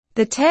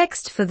The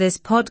text for this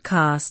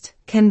podcast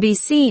can be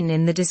seen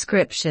in the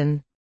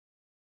description.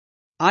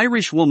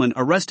 Irish woman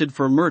arrested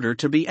for murder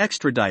to be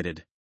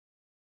extradited.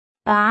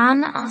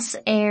 Bán as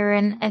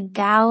éireann a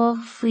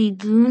gabhadh faoi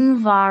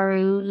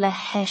dúnmharú le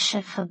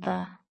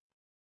heisceachada.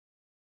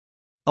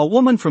 A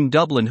woman from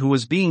Dublin who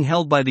was being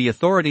held by the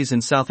authorities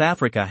in South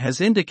Africa has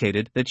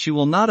indicated that she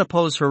will not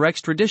oppose her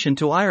extradition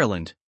to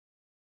Ireland.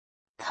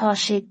 Tá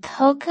sé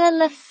tugadh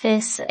le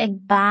fios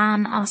ag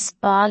bán as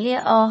baile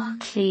á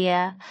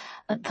clia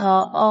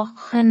atá á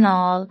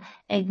choinneáil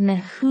ag na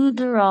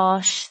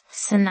húdaráis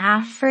san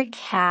Afraic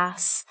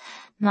Theas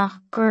nach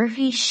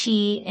gcuirfí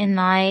sí in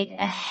aghaidh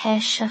a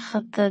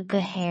heisceachata go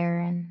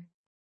héireann.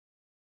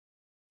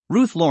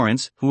 Ruth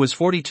Lawrence, who was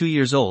 42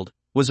 years old,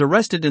 was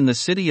arrested in the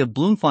city of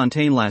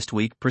Bloemfontein last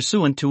week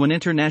pursuant to an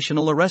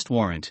international arrest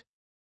warrant.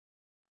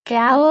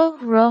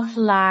 Gabhadh Ruth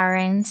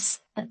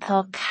Lawrence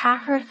atá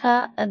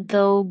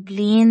 42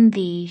 bliain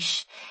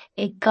d'aois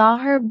i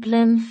gcathair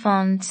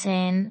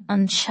Bloemfontein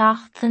an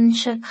seachtain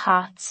seo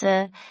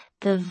caite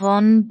de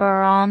bhunn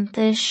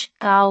bearántais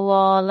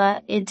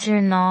gabhála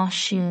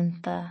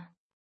idirnáisiúnta.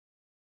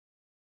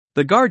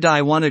 The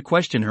Gardaí want to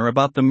question her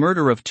about the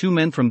murder of two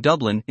men from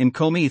Dublin in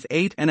Comeath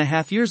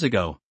 8.5 years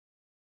ago.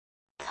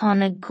 Tá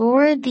na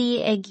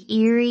Gardaí ag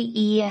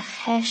iarraidh a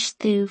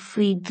cheistú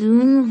faoi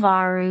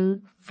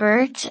dúnmharú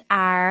bheirt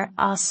air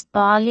as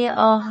baile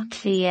á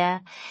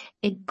clia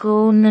I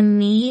go na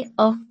mí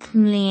 8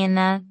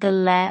 mbliana go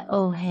le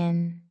ó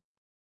shin.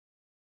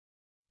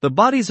 The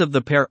bodies of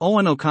the pair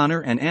Owen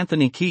O'Connor and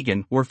Anthony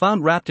Keegan were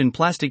found wrapped in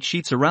plastic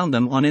sheets around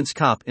them on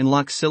Innscop in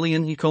Loch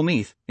Cillian,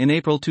 Comeath, in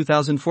April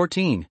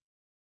 2014.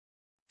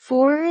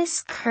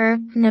 Fuair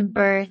curb na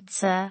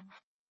Berta,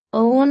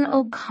 Owen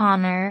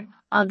O'Connor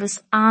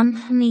agus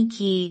Anthony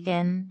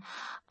Keegan,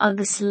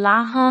 agus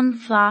leathan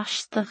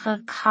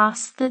phláisteacha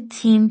casta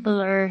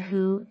timpeall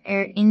orthu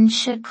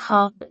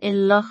Innscop I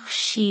Loch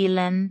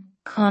Cillian,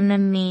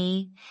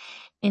 Conamee,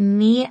 I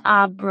mí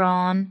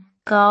Aibreán,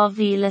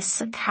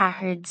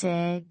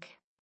 2014.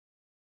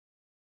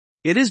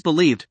 It is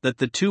believed that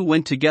the two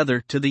went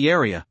together to the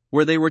area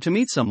where they were to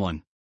meet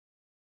someone.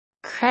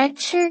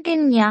 Creidtear go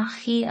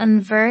ndeachaí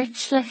an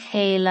bheirt le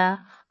chéile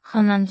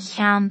chun an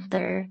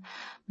cheantar,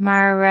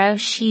 mar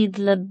raibh siad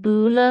le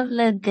bualadh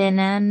le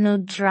duine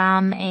nó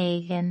dream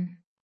éigin.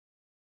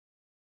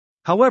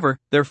 However,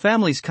 their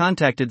families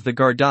contacted the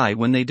Gardaí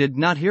when they did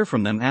not hear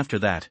from them after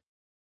that.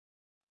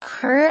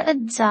 Chur a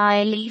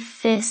daillí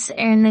fios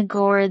na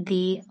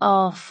Gardaí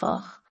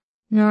áfach,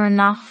 nuair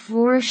nach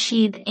bhfuair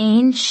siad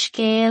aon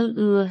scéal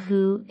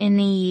uathu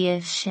ina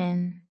dhéobh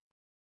sin.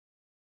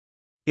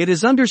 It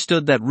is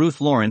understood that Ruth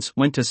Lawrence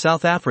went to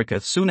South Africa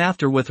soon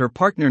after with her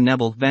partner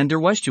Neville van der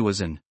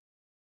Westhuizen.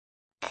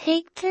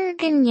 Teigtear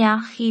go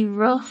ndeachaí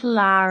Ruth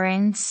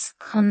Lawrence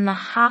chun na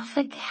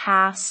Hafraic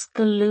Theas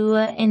go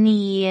luath ina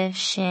dhéobh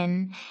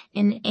sin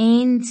in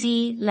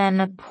aondaí le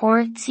na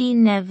pórtaí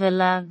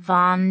Neville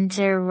van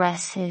der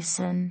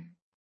Westhuizen.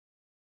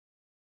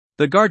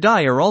 The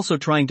Gardaí are also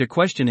trying to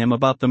question him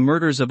about the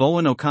murders of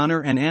Owen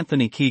O'Connor and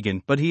Anthony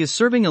Keegan, but he is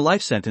serving a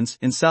life sentence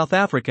in South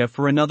Africa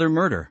for another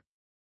murder.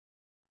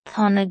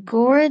 Tá na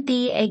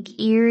Gardaí ag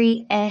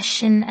iarraidh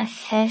eisean a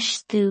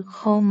cheistú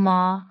chomh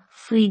maith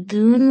faoi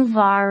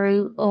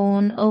dúnmharú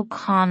Owen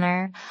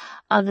O'Connor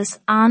agus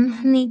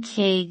Anthony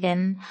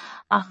Keegan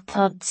ach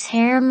tá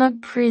téarma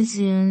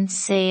príosún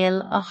saol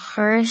a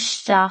chur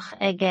isteach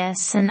aige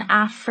san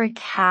Afraic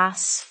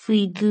Theas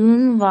faoi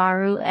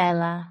dúnmharú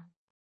eile.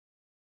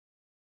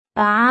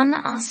 Bán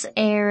as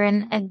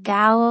éireann a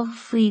gabhadh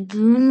faoi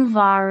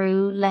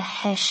dúnmharú le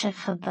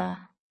heisceachada.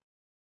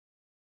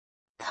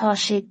 Tá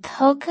sé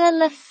tugadh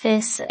le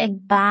fios ag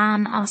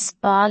bán as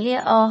baile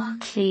á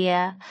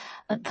clia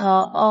atá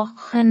á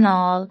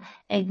choinneáil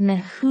ag na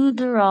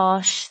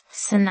húdaráis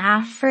san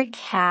Afraic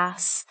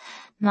Theas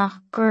nach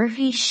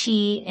gcuirfí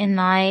sí in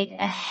aghaidh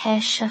a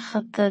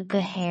heisceachata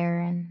go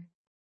héireann.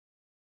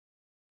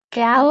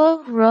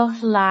 Gabhadh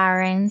Ruth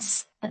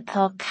Lawrence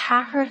atá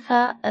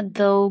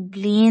 42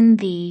 bliain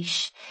d'aois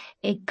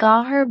i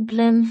gcathair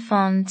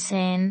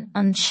Bloemfontein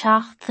an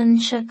seachtain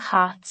seo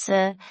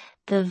caite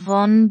de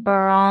bhunn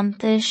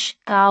bearántais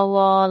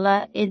gabhála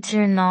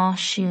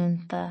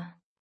idirnáisiúnta.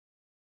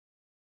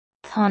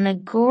 Tá na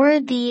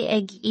Gardaí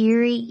ag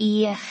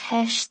iarraidh a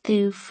cheistú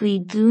faoi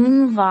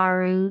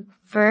dúnmharú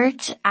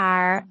bheirt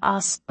air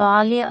as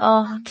baile á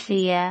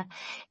clia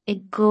I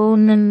go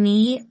na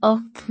mí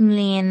 8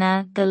 mbliana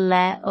go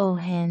le ó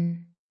shin.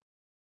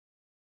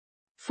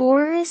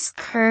 Fuair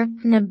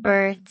curb na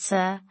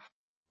Berta,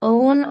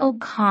 Owen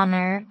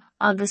O'Connor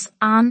agus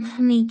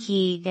Anthony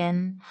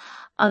Keegan,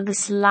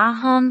 agus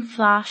leathan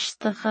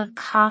phláisteacha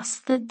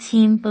casta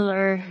timpeall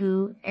orthu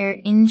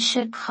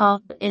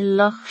Innscop I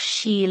Loch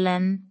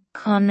Cillian,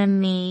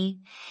 Conamee,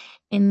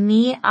 I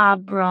mí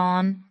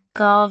Aibreán,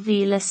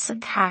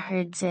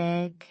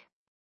 2014.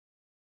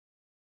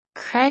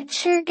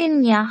 Creidtear go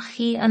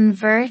ndeachaí an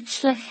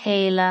bheirt le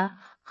chéile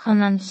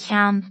chun an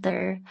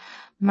cheantar,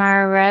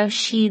 mar raibh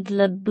siad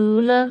le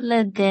bualadh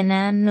le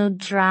duine nó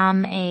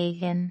dream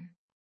éigin.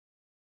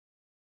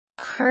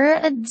 Chur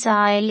a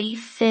dailí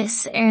fios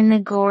na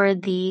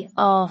Gcordaí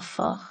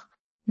áfach,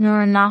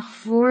 nuair nach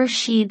bhfuair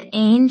siad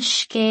aon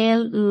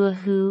scéal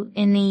uathu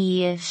ina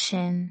dhéobh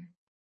sin.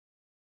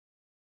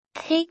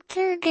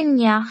 Thigtear go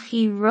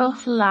ndeachaí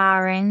ruth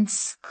larynx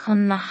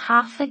chun na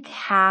haifig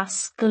theas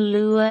go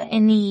luath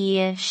ina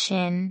dhéobh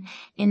sin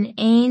in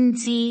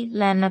aondaí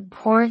le na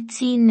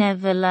pórtaí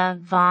nimhile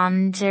van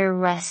der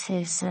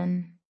Westhuizen.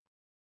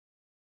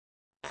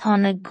 Tá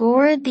na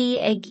Gcordaí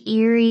ag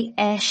iarraidh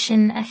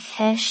eisean a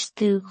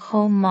cheistú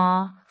chomh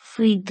maith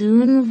faoi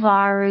dún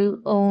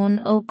mharú Eoin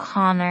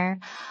O'Conor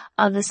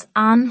agus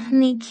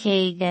Anthony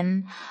Kagan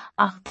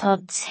ach tá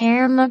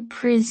téarma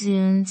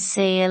príosún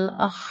saol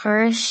a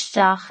chur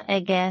isteach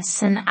aige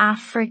san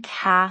Afraic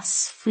Theas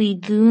faoi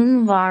dún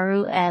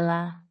mharú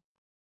eile.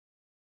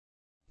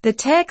 The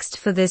text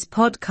for this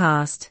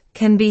podcast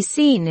can be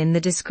seen in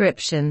the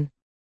description.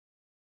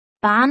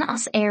 Bán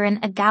as éireann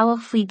a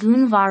gabhadh faoi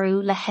dún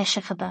mharú le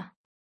heisceachada.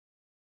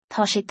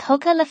 Tá sé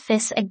tugadh le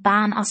fios ag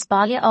bán as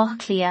baile áth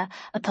clia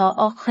atá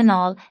á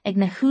choinneáil ag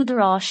na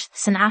húdaráis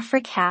san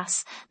Afraic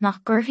Theas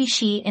nach gcuirfí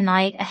si in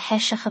aghaidh a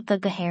heisceachada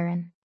go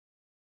hÉireann.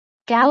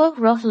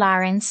 Gabhadh ruth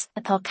larynx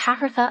atá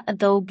ceathracha a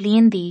 2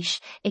 bliain d'aois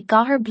i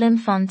gcathair blim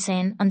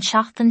fontaine an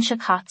seachtain seo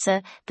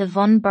caite de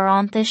bhun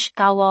barántais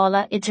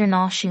gabhála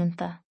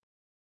idirnáisiúnta.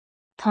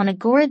 Tá na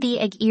Gcordaí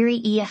ag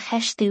iarraidh a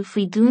cheistú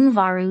faoi dún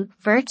mharú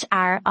bhirt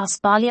air as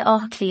baile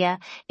áth clia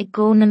i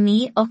gcó na mí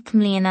 8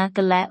 mbliana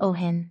go leith ó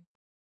shin.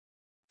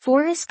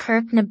 Fuarthas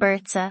Kirk na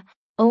Berta,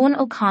 Eoin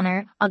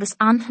O'Conor agus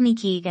Anthony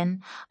Kagan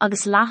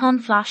agus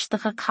leathan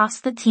phláisteacha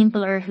casta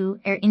timpeall orthu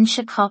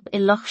Inse Cup i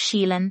Loch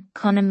Sheelin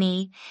chun na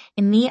mí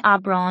i mí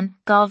Abrán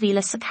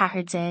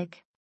 2014.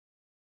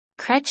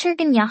 Creidtear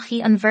go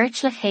ndeachaí an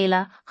bhirt le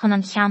chéile chun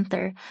an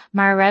cheantar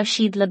mar raibh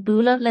siad le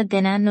bualadh le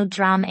duine nó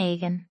dream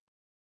éigean.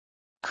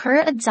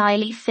 Chur a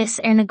dailí fios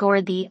na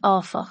Gcordaí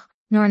áfach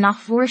nuair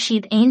nach bhfuair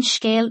siad aon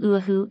scéal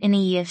uathu ina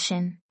dhéobh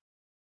sin.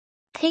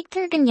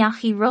 Thigtear go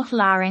ndeachaí ruth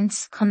larynx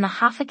chun na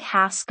haifig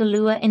theas go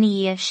luath ina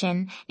dhéobh sin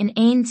in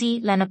aondaí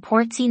le na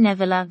pórtaí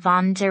nimhile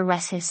van der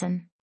Westhuizen.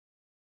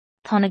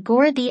 Tá na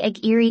Gcordaí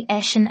ag iarraidh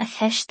eisean a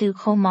cheistú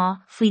chomh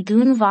maith faoi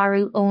dún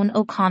mharú Eoin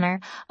O'Conor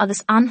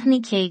agus Anthony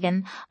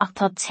Kagan ach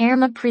tá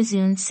téarma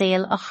príosún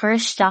saol a chur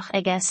isteach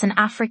aige san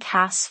Afraic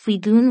Theas faoi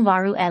dún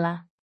mharú eile.